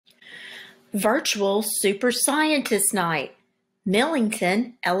Virtual Super Scientist Night,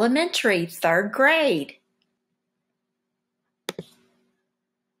 Millington Elementary, 3rd grade.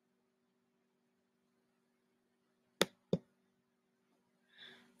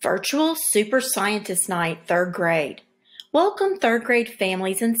 Virtual Super Scientist Night, 3rd grade. Welcome 3rd grade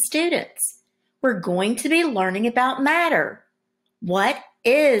families and students. We're going to be learning about matter. What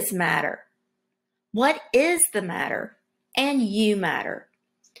is matter? What is the matter? And you matter.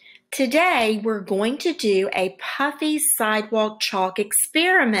 Today, we're going to do a Puffy sidewalk chalk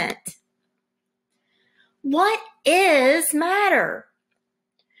experiment. What is matter?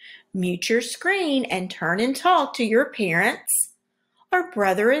 Mute your screen and turn and talk to your parents, or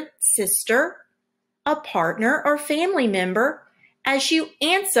brother and sister, a partner or family member as you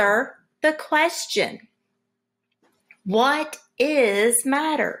answer the question. What is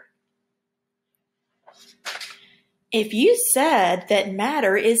matter? If you said that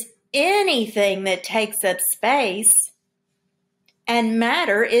matter is anything that takes up space, and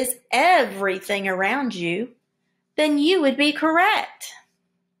matter is everything around you, then you would be correct.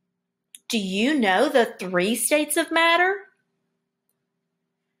 Do you know the 3 states of matter?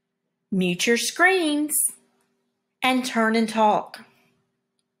 Mute your screens and turn and talk.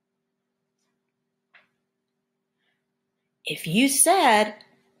 If you said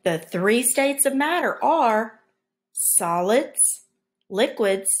the 3 states of matter are solids,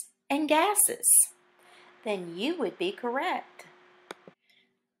 liquids, and gases, then you would be correct.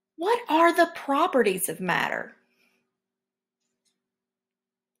 What are the properties of matter?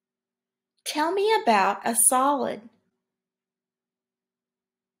 Tell me about a solid.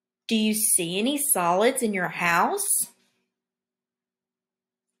 Do you see any solids in your house?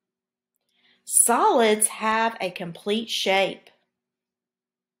 Solids have a complete shape.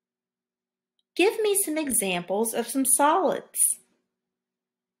 Give me some examples of some solids.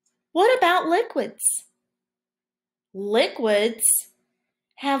 What about liquids? Liquids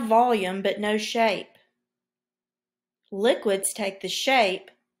have volume but no shape. Liquids take the shape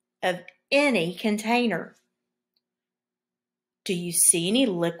of any container. Do you see any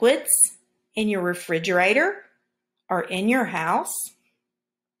liquids in your refrigerator or in your house?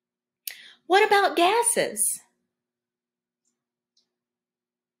 What about gases?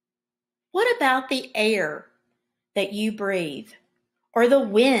 What about the air that you breathe, or the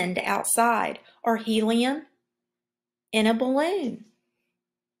wind outside, or helium in a balloon?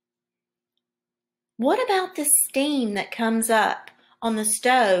 What about the steam that comes up on the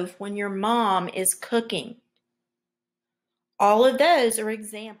stove when your mom is cooking? All of those are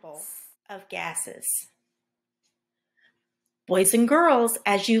examples of gases. Boys and girls,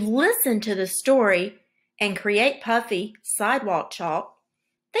 as you listen to the story and create Puffy sidewalk chalk,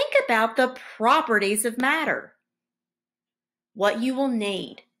 think about the properties of matter. What you will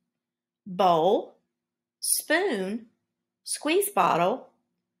need: bowl, spoon, squeeze bottle,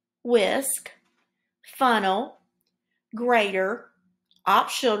 whisk, funnel, grater,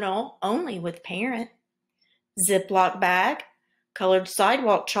 optional only with parent, Ziploc bag, colored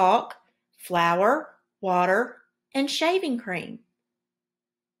sidewalk chalk, flour, water, and shaving cream.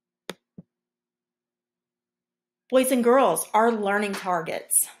 Boys and girls, our learning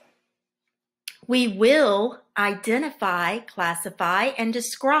targets. We will identify, classify, and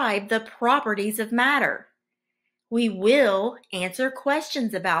describe the properties of matter. We will answer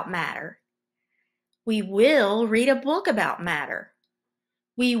questions about matter. We will read a book about matter.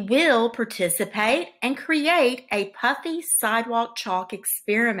 We will participate and create a Puffy sidewalk chalk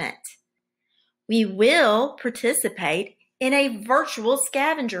experiment. We will participate in a virtual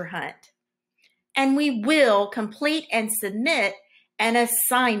scavenger hunt. And we will complete and submit an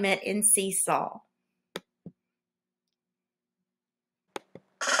assignment in SEESAW.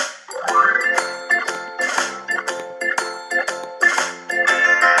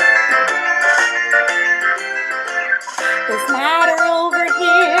 There's matter over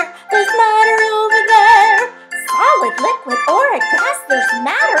here, there's matter over there. Solid, liquid, or a gas, there's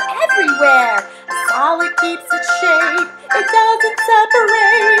matter everywhere. A solid keeps its shape, it doesn't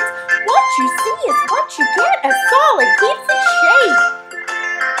separate. What you see is what you get, a solid keeps its shape.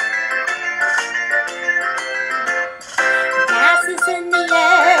 Gas is in the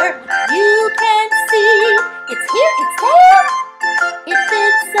air, you can't see. It's here, it's there, it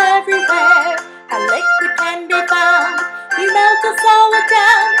fits everywhere. A liquid can be found, you melt a solid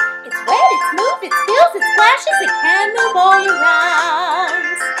down. It's wet, it's moved, it spills, it splashes, it can move all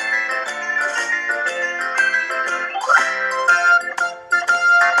around.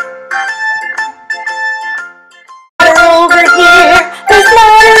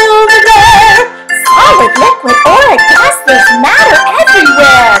 Liquid or a gas, there's matter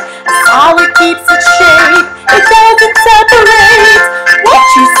everywhere. A solid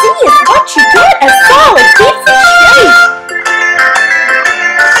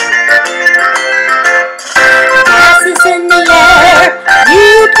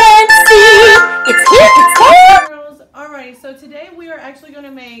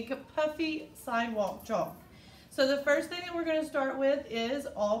Sidewalk chalk. So the first thing that we're going to start with is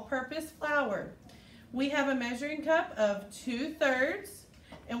all-purpose flour. We have a measuring cup of 2/3,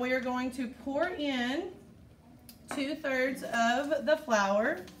 and we are going to pour in 2/3 of the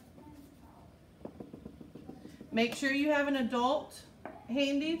flour. Make sure you have an adult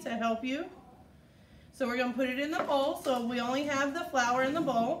handy to help you. So we're going to put it in the bowl, so we only have the flour in the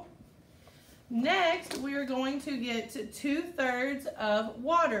bowl. Next, we are going to get 2/3 of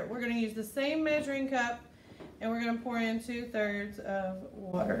water. We're going to use the same measuring cup, and we're going to pour in 2/3 of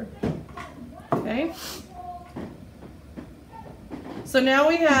water. Okay? So now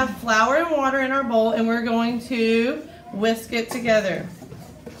we have flour and water in our bowl, and we're going to whisk it together.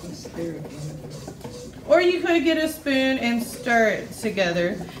 Or you could get a spoon and stir it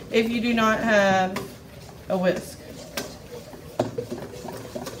together if you do not have a whisk.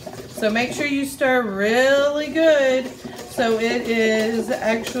 So make sure you stir really good so it is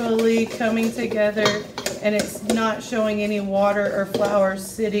actually coming together and it's not showing any water or flour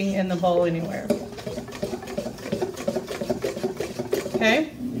sitting in the bowl anywhere.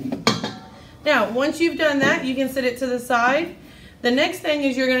 Okay? Now, once you've done that, you can set it to the side. The next thing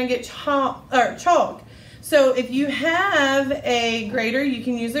is you're going to get chalk. So if you have a grater, you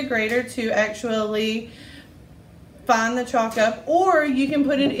can use a grater to actually find the chalk up, or you can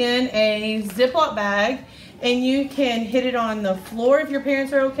put it in a Ziploc bag and you can hit it on the floor if your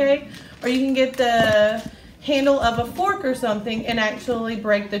parents are okay, or you can get the handle of a fork or something and actually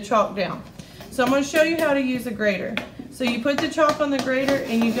break the chalk down. So I'm going to show you how to use a grater. So you put the chalk on the grater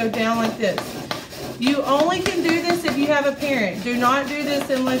and you go down like this. You only can do this if you have a parent. Do not do this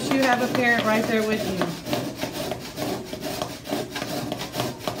unless you have a parent right there with you.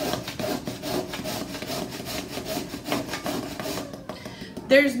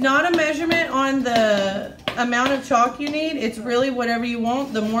 There's not a measurement on the amount of chalk you need. It's really whatever you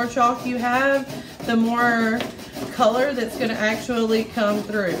want. The more chalk you have, the more color that's going to actually come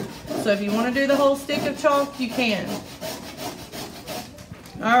through. So if you want to do the whole stick of chalk, you can.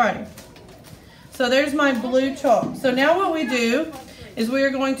 Alright. So there's my blue chalk. So now what we do is we are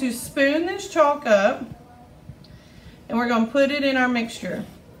going to spoon this chalk up and we're going to put it in our mixture.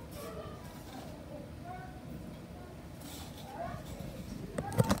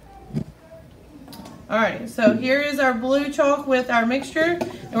 Alright, so here is our blue chalk with our mixture,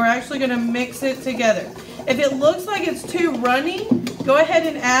 and we're actually going to mix it together. If it looks like it's too runny, go ahead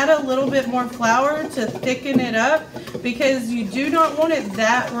and add a little bit more flour to thicken it up, because you do not want it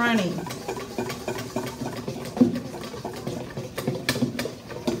that runny.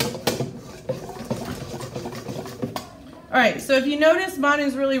 Alright, so if you notice, mine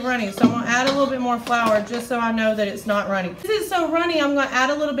is really runny, so I'm going to add a little bit more flour just so I know that it's not runny. This is so runny, I'm going to add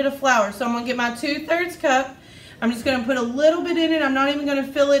a little bit of flour. So I'm going to get my 2/3 cup. I'm just going to put a little bit in it. I'm not even going to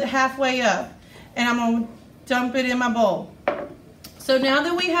fill it halfway up. And I'm going to dump it in my bowl. So now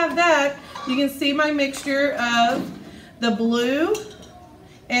that we have that, you can see my mixture of the blue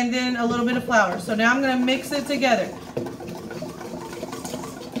and then a little bit of flour. So now I'm going to mix it together.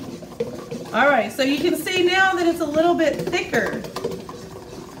 Alright, so you can see now that it's a little bit thicker.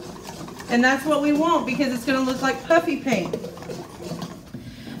 And that's what we want because it's going to look like puffy paint.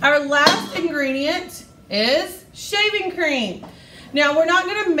 Our last ingredient is shaving cream. Now we're not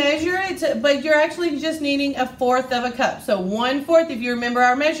going to measure it, but you're actually just needing 1/4 of a cup. So 1/4, if you remember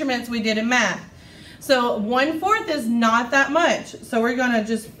our measurements we did in math. So 1/4 is not that much. So we're going to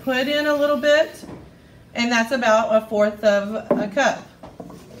just put in a little bit, and that's about 1/4 of a cup.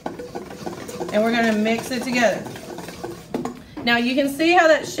 And we're going to mix it together. Now you can see how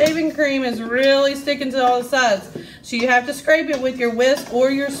that shaving cream is really sticking to all the sides. So you have to scrape it with your whisk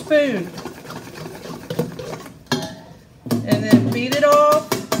or your spoon. And then beat it off.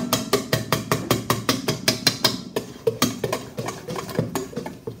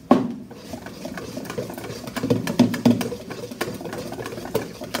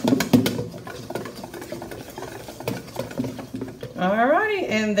 Alrighty,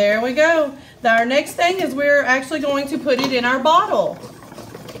 and there we go. Our next thing is we're actually going to put it in our bottle.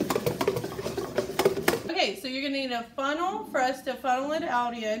 Okay, so you're going to need a funnel for us to funnel it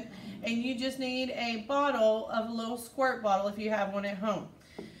out in, and you just need a bottle of a little squirt bottle if you have one at home.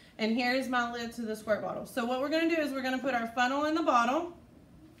 And here's my lid to the squirt bottle. So what we're going to do is we're going to put our funnel in the bottle,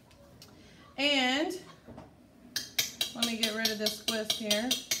 and let me get rid of this twist here.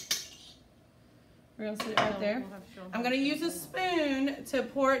 We're going to sit it right there. I'm going to use a spoon to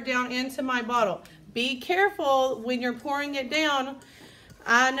pour it down into my bottle. Be careful when you're pouring it down.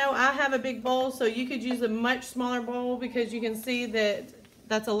 I know I have a big bowl, so you could use a much smaller bowl because you can see that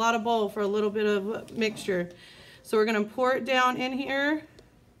that's a lot of bowl for a little bit of mixture. So we're going to pour it down in here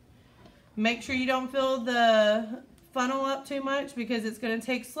Make sure you don't fill the funnel up too much because it's going to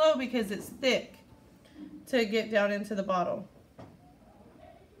take slow because it's thick to get down into the bottle.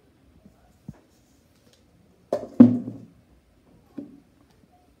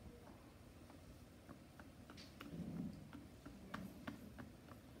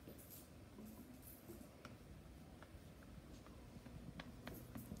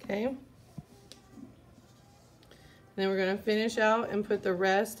 Okay. And then we're going to finish out and put the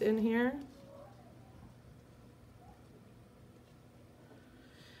rest in here.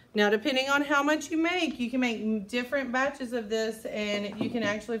 Now, depending on how much you can make different batches of this, and you can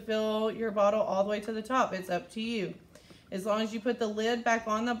actually fill your bottle all the way to the top. It's up to you. As long as you put the lid back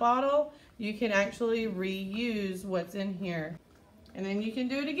on the bottle, you can actually reuse what's in here. And then you can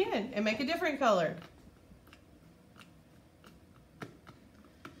do it again and make a different color.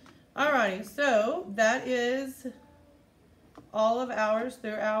 Alrighty, so that is all of ours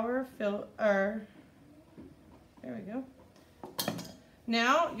through our there we go.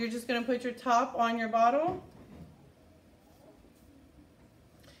 Now you're just going to put your top on your bottle.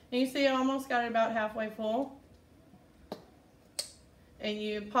 And you see I almost got it about halfway full. And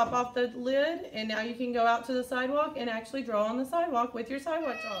you pop off the lid, and now you can go out to the sidewalk and actually draw on the sidewalk with your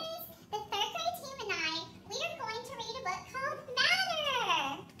sidewalk chalk. The third grade team and I, we are going to read a book called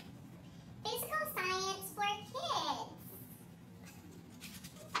Matter. Physical science for kids.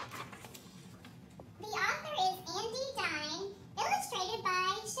 The author is Andi, Diehn, illustrated by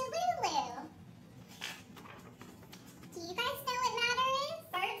Shululu. Do you guys know what matter is?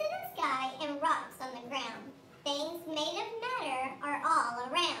 Birds in the sky and rocks on the ground. Things made of matter are all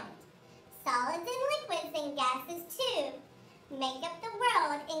around. Solids and liquids and gases too make up the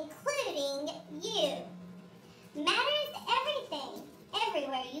world, including you. Matter is everything,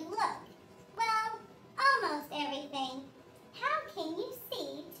 everywhere you look. Well, almost everything. How can you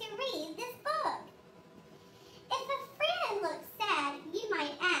see to read this book? If a friend looks sad, you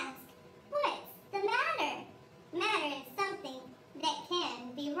might ask, what's the matter? Matter is something that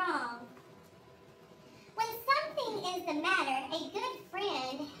can be wrong. When something is the matter, a good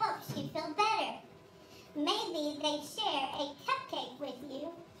friend helps you feel better. Maybe they share a cupcake with you.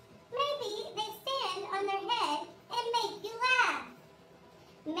 Maybe they stand on their head and make you laugh.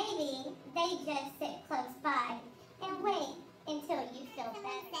 Maybe they just sit close by and wait until you feel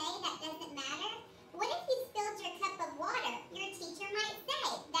better. Say that doesn't matter? What if you spilled your cup of water? Your teacher might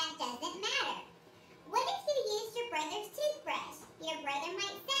say that doesn't matter. What if you used your brother's toothbrush? Your brother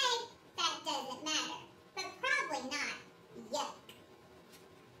might say that doesn't matter. But probably not. Yuck.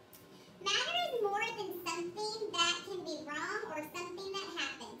 Matter is more than something that can be wrong or something that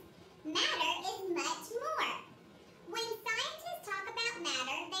happens. Matter is much more. When scientists talk about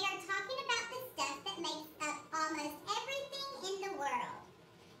matter, they are talking about the stuff that makes up almost everything in the world.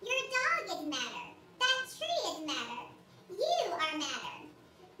 Your dog is matter. That tree is matter. You are matter.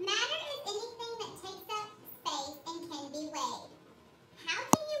 Matter is anything that takes up space and can be weighed. How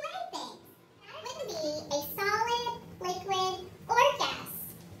can you weigh things? Would be a solid, liquid, or gas.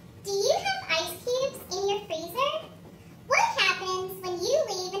 Do you have ice cubes in your freezer? What happens when you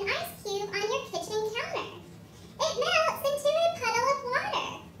leave an ice cube on your kitchen counter? It melts into a puddle of water.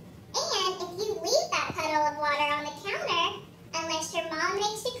 And if you leave that puddle of water on the counter, unless your mom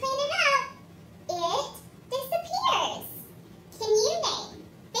makes you clean it up, it disappears. Can you name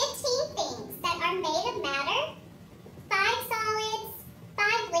 15 things that are made of matter? 5 solids,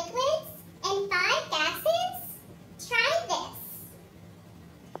 5 liquids, and 5 gases? Try this.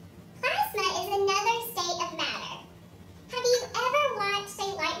 Plasma is another state of matter. Have you ever watched a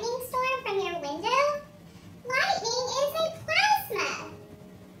lightning storm from your window? Lightning is a plasma.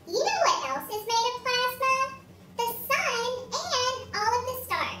 You know what else is made of plasma? The sun and all of the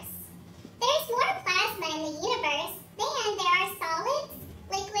stars. There's more plasma in the universe than there are solids,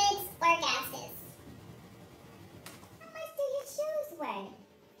 liquids, or gases. How much do your shoes weigh?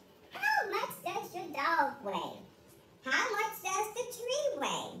 How much does your dog weigh? How much does the tree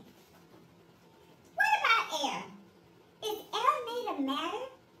weigh? What about air? Is air made of matter?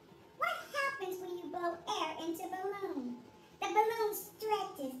 What happens when you blow air into a balloon? The balloon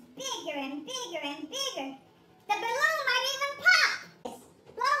stretches bigger and bigger and bigger. The balloon might even pop.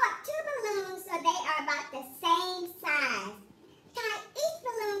 Blow up 2 balloons so they are about the same size. Tie each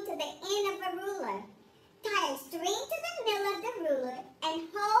balloon to the end of a ruler. Tie a string to the middle of the ruler and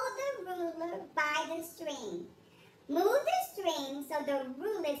hold the ruler by the string. Move the string so the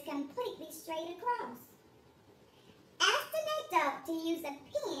ruler is completely straight across. Ask the adult to use a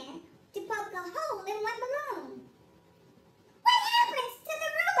pen to poke a hole in one balloon. What happens to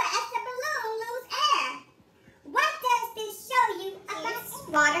the ruler as the balloon loses air? What does this show you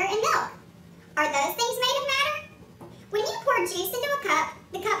about water and milk?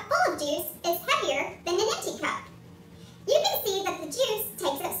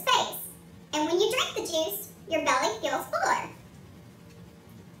 Jill's floor.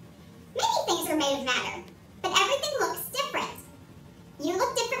 Many things are made of matter, but everything looks different. You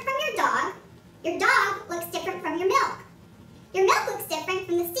look different from your dog. Your dog looks different from your milk. Your milk looks different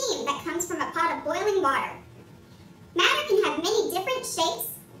from the steam that comes from a pot of boiling water. Matter can have many different shapes,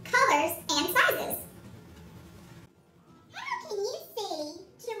 colors, and sizes. How can you see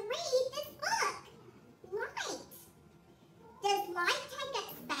to read this book? Light. Does light take up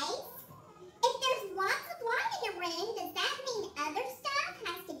space? If there's lots of light in a room, does that mean other stuff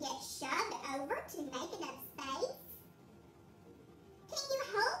has to get shoved over to make enough space? Can you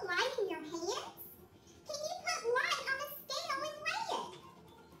hold light in your hands? Can you put light on a scale and weigh it?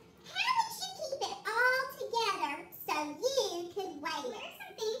 How would you keep it all together so you could weigh it? What are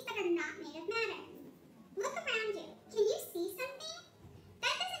some things that are not made of matter? Look around you. Can you see something?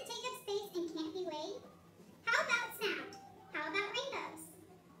 That doesn't take up space and can't be weighed. How about sound? How about rainbows?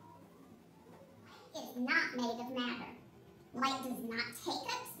 It's not made of matter. Light does not take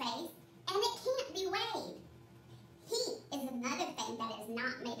up space and it can't be weighed. Heat is another thing that is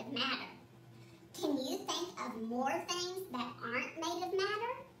not made of matter. Can you think of more things that aren't made of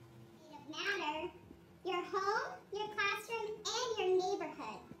matter? Made of matter, your home, your classroom, and your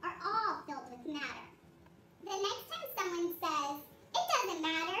neighborhood are all filled with matter. The next time someone says, it doesn't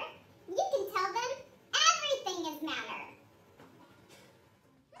matter, you can tell them everything is matter.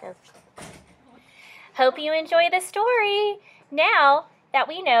 Hope you enjoy the story. Now that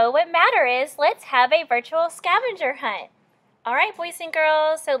we know what matter is, let's have a virtual scavenger hunt. All right, boys and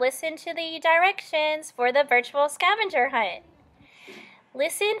girls, so listen to the directions for the virtual scavenger hunt.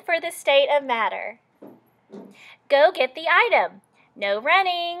 Listen for the state of matter. Go get the item. No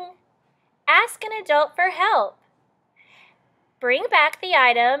running. Ask an adult for help. Bring back the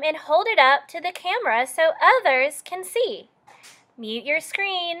item and hold it up to the camera so others can see. Mute your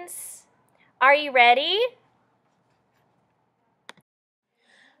screens. Are you ready?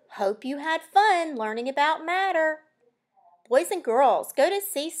 Hope you had fun learning about matter. Boys and girls, go to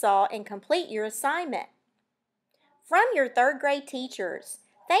SEESAW and complete your assignment. From your third grade teachers,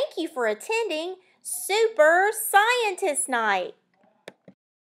 thank you for attending Super Scientist Night.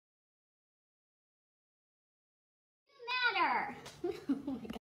 Matter.